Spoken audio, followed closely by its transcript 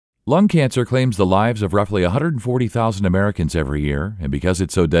Lung cancer claims the lives of roughly 140,000 Americans every year, and because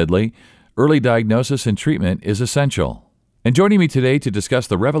it's so deadly, early diagnosis and treatment is essential. And joining me today to discuss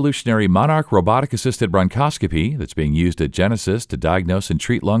the revolutionary Monarch robotic-assisted bronchoscopy that's being used at Genesis to diagnose and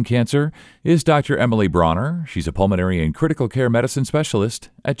treat lung cancer is Dr. Emily Bronner. She's a pulmonary and critical care medicine specialist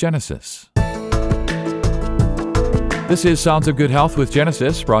at Genesis. This is Sounds of Good Health with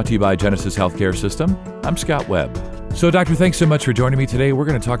Genesis, brought to you by Genesis Healthcare System. I'm Scott Webb. So, Doctor, thanks so much for joining me today. We're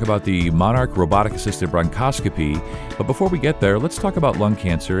going to talk about the Monarch robotic-assisted bronchoscopy. But before we get there, let's talk about lung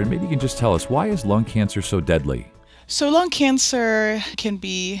cancer. And maybe you can just tell us, why is lung cancer so deadly? So lung cancer can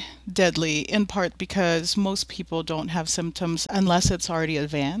be deadly in part because most people don't have symptoms unless it's already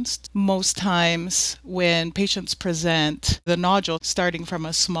advanced. Most times when patients present, the nodule starting from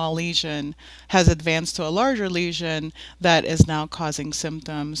a small lesion has advanced to a larger lesion that is now causing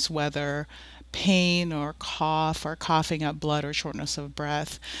symptoms, whether pain or cough or coughing up blood or shortness of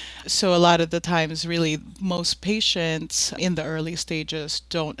breath. So a lot of the times, really, most patients in the early stages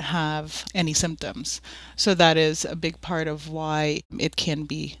don't have any symptoms. So that is a big part of why it can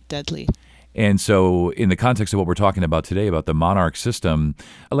be deadly. And so in the context of what we're talking about today, about the Monarch system,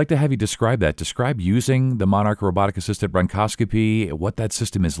 I'd like to have you describe that. Describe using the Monarch robotic-assisted bronchoscopy, what that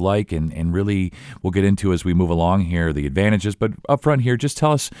system is like, and really we'll get into as we move along here the advantages. But up front here, just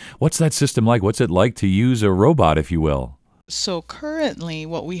tell us, what's that system like? What's it like to use a robot, if you will? So currently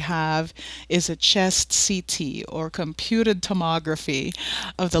what we have is a chest CT, or computed tomography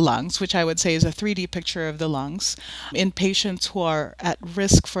of the lungs, which I would say is a 3D picture of the lungs in patients who are at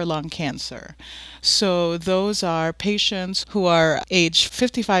risk for lung cancer. So those are patients who are age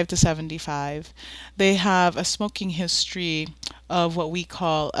 55 to 75. They have a smoking history of what we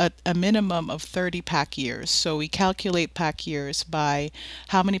call a minimum of 30 pack years. So we calculate pack years by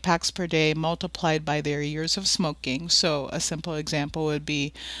how many packs per day multiplied by their years of smoking. So a simple example would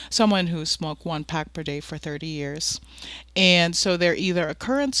be someone who smoked 1 pack per day for 30 years. And so they're either a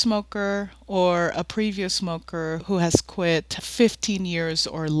current smoker or a previous smoker who has quit 15 years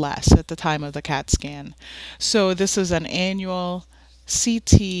or less at the time of the CAT scan. So this is an annual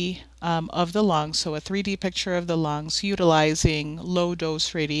CT of the lungs, so a 3D picture of the lungs utilizing low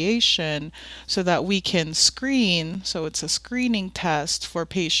dose radiation so that we can screen. So it's a screening test for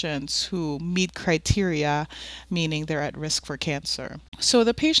patients who meet criteria, meaning they're at risk for cancer. So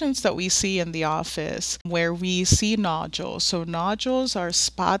the patients that we see in the office where we see nodules, so nodules are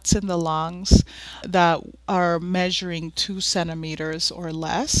spots in the lungs that are measuring 2 centimeters or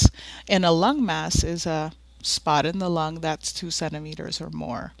less, and a lung mass is a spot in the lung that's 2 centimeters or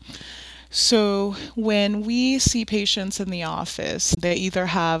more. So when we see patients in the office, they either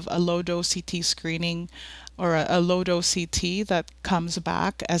have a low-dose CT screening or a low-dose CT that comes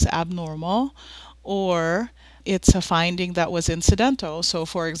back as abnormal, or it's a finding that was incidental. So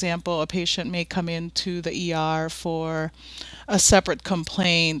for example, a patient may come into the ER for a separate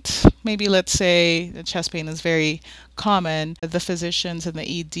complaint. Maybe let's say the chest pain is very common. The physicians in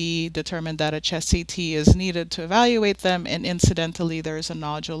the ED determined that a chest CT is needed to evaluate them, and incidentally there's a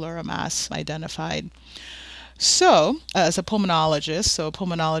nodule or a mass identified. So, as a pulmonologist, so a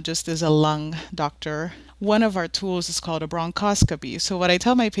pulmonologist is a lung doctor, one of our tools is called a bronchoscopy. So what I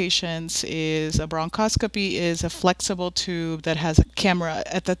tell my patients is a bronchoscopy is a flexible tube that has a camera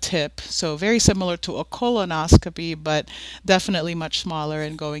at the tip. So very similar to a colonoscopy, but definitely much smaller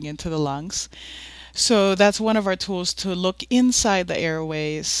and going into the lungs. So that's one of our tools to look inside the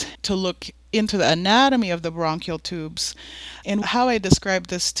airways, to look into the anatomy of the bronchial tubes. And how I describe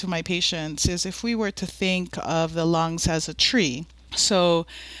this to my patients is if we were to think of the lungs as a tree. So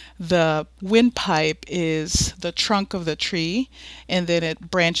the windpipe is the trunk of the tree, and then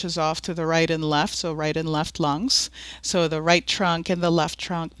it branches off to the right and left, so right and left lungs. So the right trunk and the left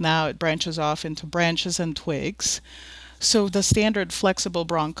trunk, now it branches off into branches and twigs. So the standard flexible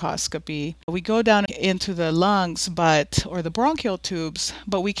bronchoscopy, we go down into the lungs, or the bronchial tubes,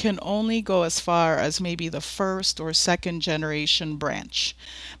 but we can only go as far as maybe the first or second generation branch,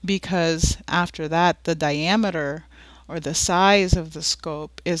 because after that, the diameter or the size of the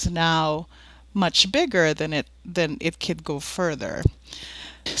scope is now much bigger than it could go further.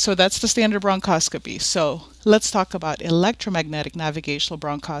 So that's the standard bronchoscopy. So let's talk about electromagnetic navigational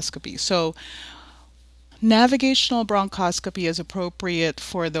bronchoscopy. So navigational bronchoscopy is appropriate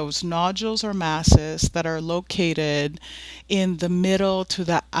for those nodules or masses that are located in the middle to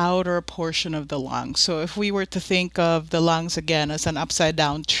the outer portion of the lung. So if we were to think of the lungs again as an upside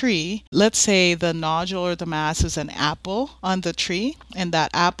down tree, let's say the nodule or the mass is an apple on the tree, and that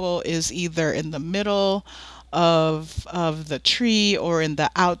apple is either in the middle of the tree or in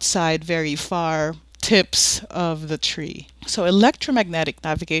the outside very far tips of the tree. So electromagnetic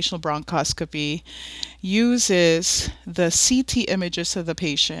navigational bronchoscopy uses the CT images of the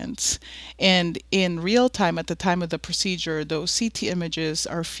patients, and in real time at the time of the procedure, those CT images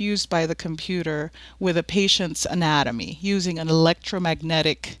are fused by the computer with a patient's anatomy using an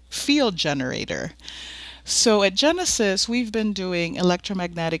electromagnetic field generator. So at Genesis, we've been doing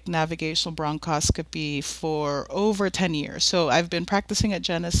electromagnetic navigational bronchoscopy for over 10 years. So I've been practicing at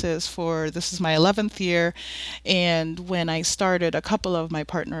Genesis for, this is my 11th year. And when I started, a couple of my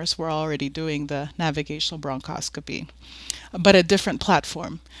partners were already doing the navigational bronchoscopy, but a different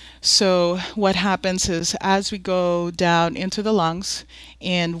platform. So what happens is as we go down into the lungs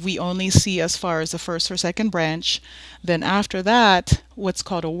and we only see as far as the first or second branch, then after that, what's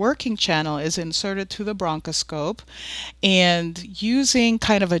called a working channel is inserted to the bronchoscope. And using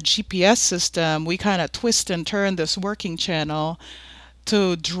kind of a GPS system, we kind of twist and turn this working channel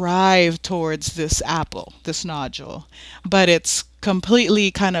to drive towards this apple, this nodule. But it's completely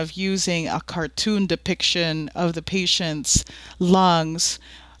kind of using a cartoon depiction of the patient's lungs.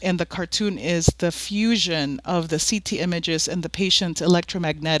 And the cartoon is the fusion of the CT images and the patient's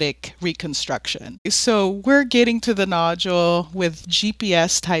electromagnetic reconstruction. So we're getting to the nodule with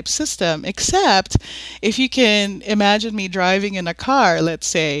GPS type system, except if you can imagine me driving in a car, let's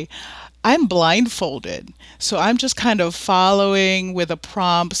say, I'm blindfolded. So I'm just kind of following with the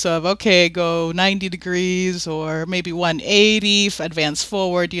prompts of, okay, go 90 degrees or maybe 180, advance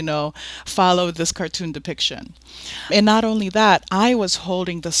forward, follow this cartoon depiction. And not only that, I was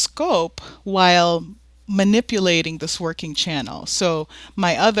holding the scope while manipulating this working channel. So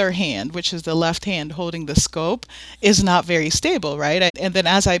my other hand, which is the left hand holding the scope, is not very stable, right? And then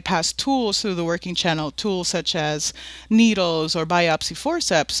as I pass tools through the working channel, tools such as needles or biopsy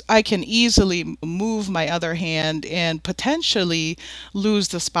forceps, I can easily move my other hand and potentially lose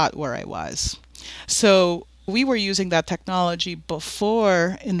the spot where I was. So we were using that technology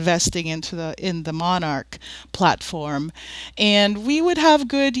before investing in the Monarch platform, and we would have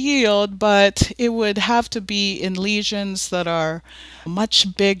good yield, but it would have to be in lesions that are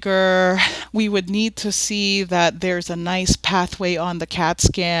much bigger. We would need to see that there's a nice pathway on the CAT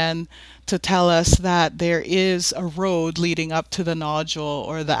scan to tell us that there is a road leading up to the nodule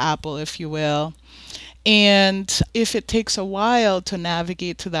or the apple, if you will. And if it takes a while to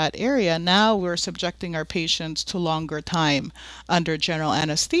navigate to that area, now we're subjecting our patients to longer time under general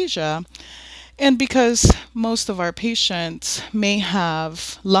anesthesia. And because most of our patients may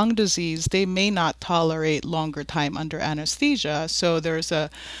have lung disease, they may not tolerate longer time under anesthesia. So there's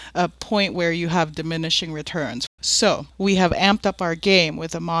a point where you have diminishing returns. So we have amped up our game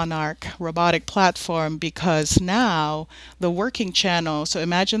with the Monarch robotic platform because now the working channel, so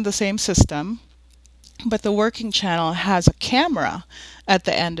imagine the same system, but the working channel has a camera at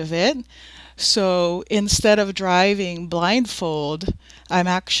the end of it. So instead of driving blindfold, I'm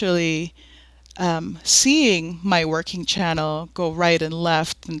actually seeing my working channel go right and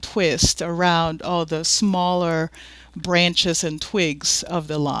left and twist around all the smaller branches and twigs of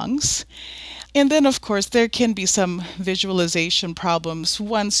the lungs. And then, of course, there can be some visualization problems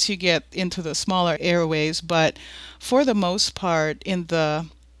once you get into the smaller airways, but for the most part, in the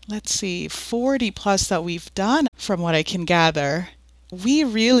 40 plus that we've done, from what I can gather, we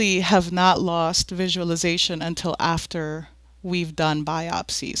really have not lost visualization until after we've done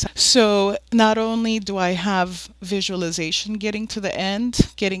biopsies. So not only do I have visualization getting to the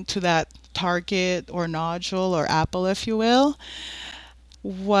end, getting to that target or nodule or apple, if you will,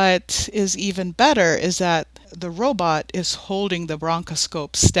 what is even better is that the robot is holding the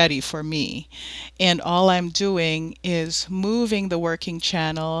bronchoscope steady for me. And all I'm doing is moving the working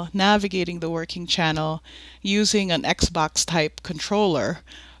channel, navigating the working channel using an Xbox type controller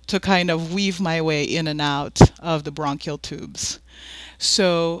to kind of weave my way in and out of the bronchial tubes.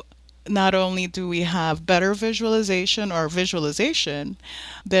 So not only do we have better visualization,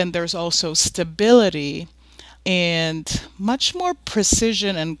 then there's also stability and much more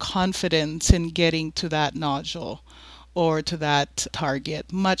precision and confidence in getting to that nodule or to that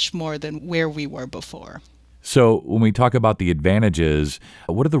target, much more than where we were before. So when we talk about the advantages,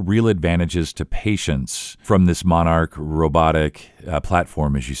 what are the real advantages to patients from this Monarch robotic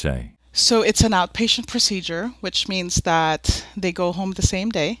platform, as you say? So it's an outpatient procedure, which means that they go home the same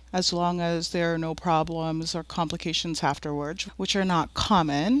day as long as there are no problems or complications afterwards, which are not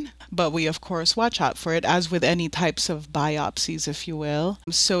common, but we of course watch out for it, as with any types of biopsies, if you will.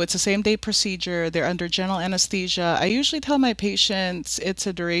 So it's a same day procedure. They're under general anesthesia. I usually tell my patients it's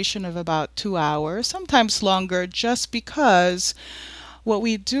a duration of about 2 hours, sometimes longer, just because what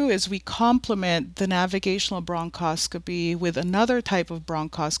we do is we complement the navigational bronchoscopy with another type of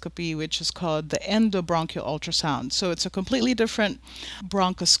bronchoscopy, which is called the endobronchial ultrasound. So it's a completely different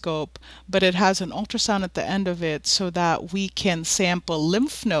bronchoscope, but it has an ultrasound at the end of it so that we can sample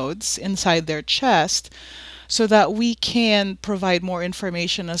lymph nodes inside their chest so that we can provide more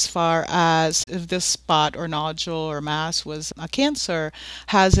information as far as if this spot or nodule or mass was a cancer,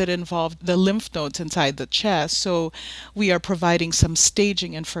 has it involved the lymph nodes inside the chest? So we are providing some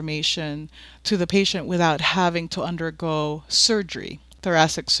staging information to the patient without having to undergo surgery,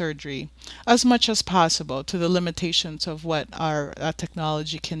 thoracic surgery, as much as possible to the limitations of what our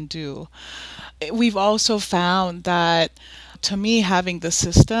technology can do. We've also found that to me, having the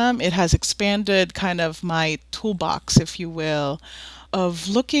system, it has expanded kind of my toolbox, if you will, of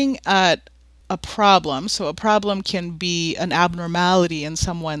looking at a problem. So a problem can be an abnormality in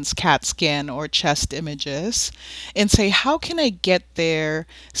someone's CAT scan or chest images, and say, how can I get there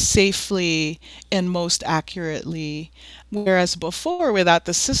safely and most accurately? Whereas before, without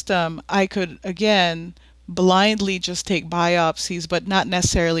the system, I could, again, blindly just take biopsies, but not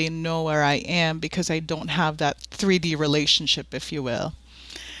necessarily know where I am because I don't have that 3D relationship, if you will.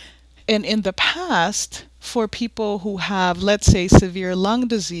 And in the past, for people who have, let's say, severe lung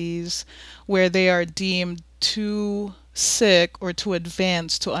disease, where they are deemed too sick or too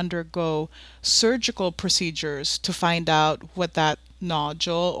advanced to undergo surgical procedures to find out what that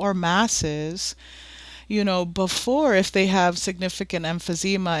nodule or mass is, before, if they have significant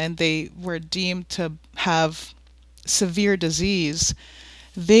emphysema and they were deemed to have severe disease,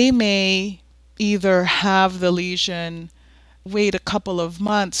 they may either have the lesion, wait a couple of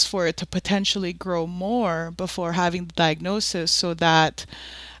months for it to potentially grow more before having the diagnosis so that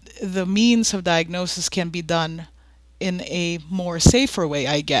the means of diagnosis can be done in a more safer way,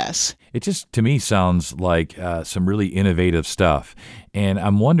 I guess. It just, to me, sounds like some really innovative stuff. And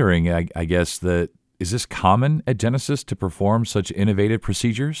I'm wondering, I guess, is this common at Genesis to perform such innovative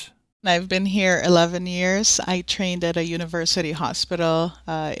procedures? I've been here 11 years. I trained at a university hospital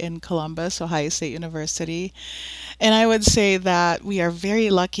in Columbus, Ohio State University. And I would say that we are very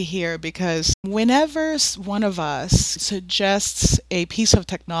lucky here because whenever one of us suggests a piece of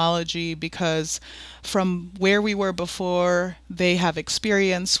technology because from where we were before, they have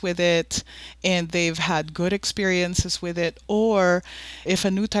experience with it and they've had good experiences with it, or if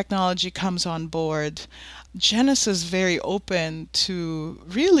a new technology comes on board, Genesis is very open to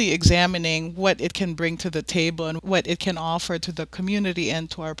really examining what it can bring to the table and what it can offer to the community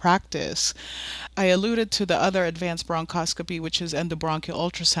and to our practice. I alluded to the other advanced bronchoscopy, which is endobronchial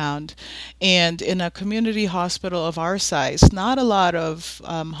ultrasound. And in a community hospital of our size, not a lot of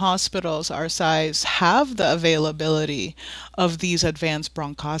hospitals our size have the availability of these advanced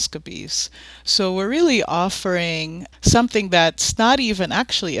bronchoscopies. So we're really offering something that's not even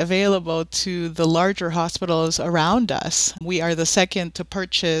actually available to the larger hospitals around us. We are the second to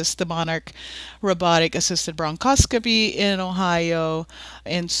purchase the Monarch robotic assisted bronchoscopy in Ohio.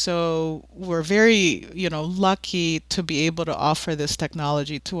 And so we're very, lucky to be able to offer this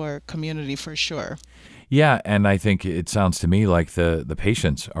technology to our community for sure. Yeah, and I think it sounds to me like the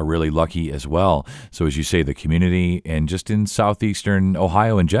patients are really lucky as well. So as you say, the community and just in southeastern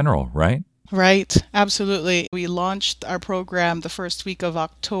Ohio in general, right? Right, absolutely. We launched our program the first week of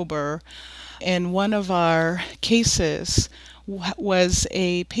October, and one of our cases was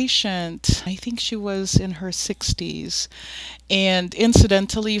a patient, I think she was in her 60s, and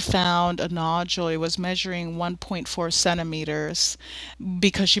incidentally found a nodule. It was measuring 1.4 centimeters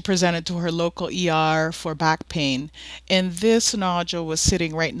because she presented to her local ER for back pain. And this nodule was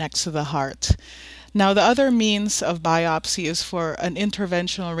sitting right next to the heart. Now, the other means of biopsy is for an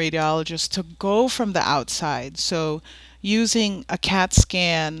interventional radiologist to go from the outside. So using a CAT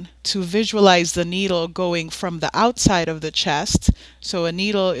scan to visualize the needle going from the outside of the chest. So a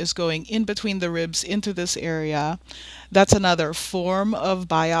needle is going in between the ribs into this area. That's another form of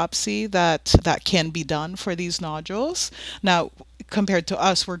biopsy that can be done for these nodules. Now, compared to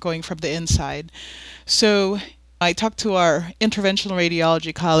us, we're going from the inside. So I talked to our interventional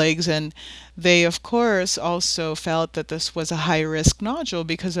radiology colleagues, and they, of course, also felt that this was a high-risk nodule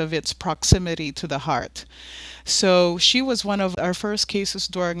because of its proximity to the heart. So she was one of our first cases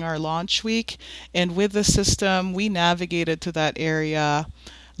during our launch week, and with the system, we navigated to that area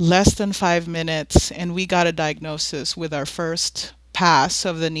less than 5 minutes, and we got a diagnosis with our first pass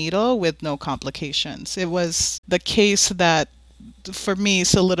of the needle with no complications. It was the case that for me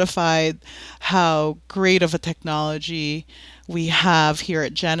solidified how great of a technology we have here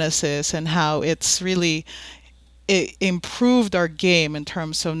at Genesis and how it's really improved our game in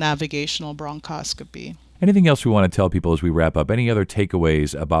terms of navigational bronchoscopy. Anything else we want to tell people as we wrap up? Any other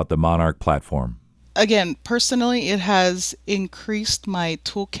takeaways about the Monarch platform? Again, personally, it has increased my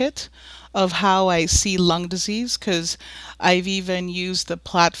toolkit of how I see lung disease, because I've even used the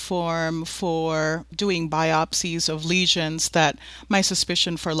platform for doing biopsies of lesions that my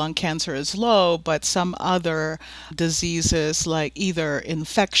suspicion for lung cancer is low, but some other diseases like either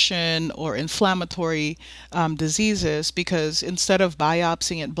infection or inflammatory diseases, because instead of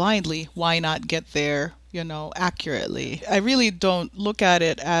biopsying it blindly, why not get there, accurately? I really don't look at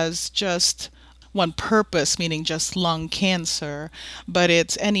it as just one purpose, meaning just lung cancer, but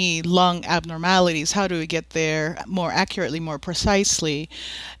it's any lung abnormalities. How do we get there more accurately, more precisely,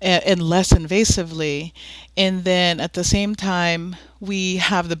 and less invasively? And then at the same time, we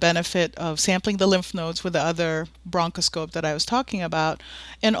have the benefit of sampling the lymph nodes with the other bronchoscope that I was talking about,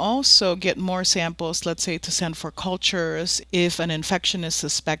 and also get more samples, let's say, to send for cultures if an infection is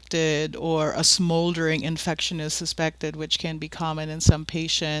suspected or a smoldering infection is suspected, which can be common in some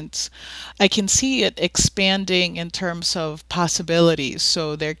patients. I can see it expanding in terms of possibilities.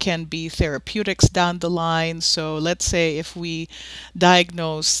 So there can be therapeutics down the line. So let's say if we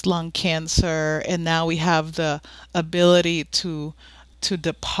diagnose lung cancer and now we have the ability to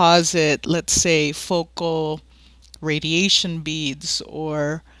deposit, let's say, focal radiation beads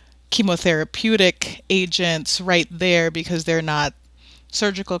or chemotherapeutic agents right there because they're not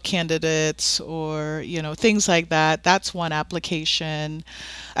surgical candidates or, things like that. That's one application.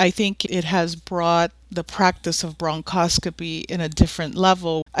 I think it has brought the practice of bronchoscopy in a different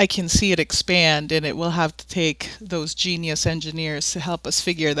level. I can see it expand, and it will have to take those genius engineers to help us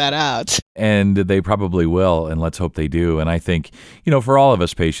figure that out. And they probably will, and let's hope they do. And I think, for all of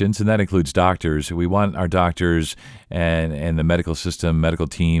us patients, and that includes doctors, we want our doctors and the medical system, medical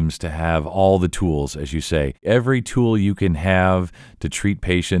teams to have all the tools, as you say. Every tool you can have to treat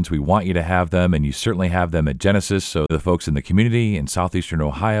patients, we want you to have them, and you certainly have them at Genesis. So the folks in the community in southeastern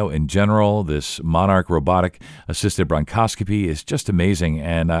Ohio in general, this Monarch robotic assisted bronchoscopy is just amazing,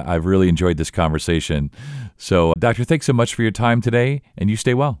 and I've really enjoyed this conversation. So, Doctor, thanks so much for your time today, and you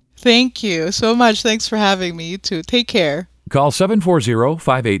stay well. Thank you so much. Thanks for having me, too. Take care. Call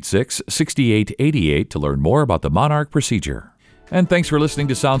 740-586-6888 to learn more about the Monarch procedure. And thanks for listening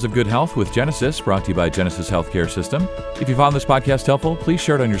to Sounds of Good Health with Genesis, brought to you by Genesis Healthcare System. If you found this podcast helpful, please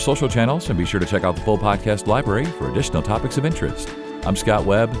share it on your social channels and be sure to check out the full podcast library for additional topics of interest. I'm Scott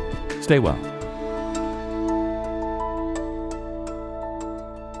Webb. Stay well.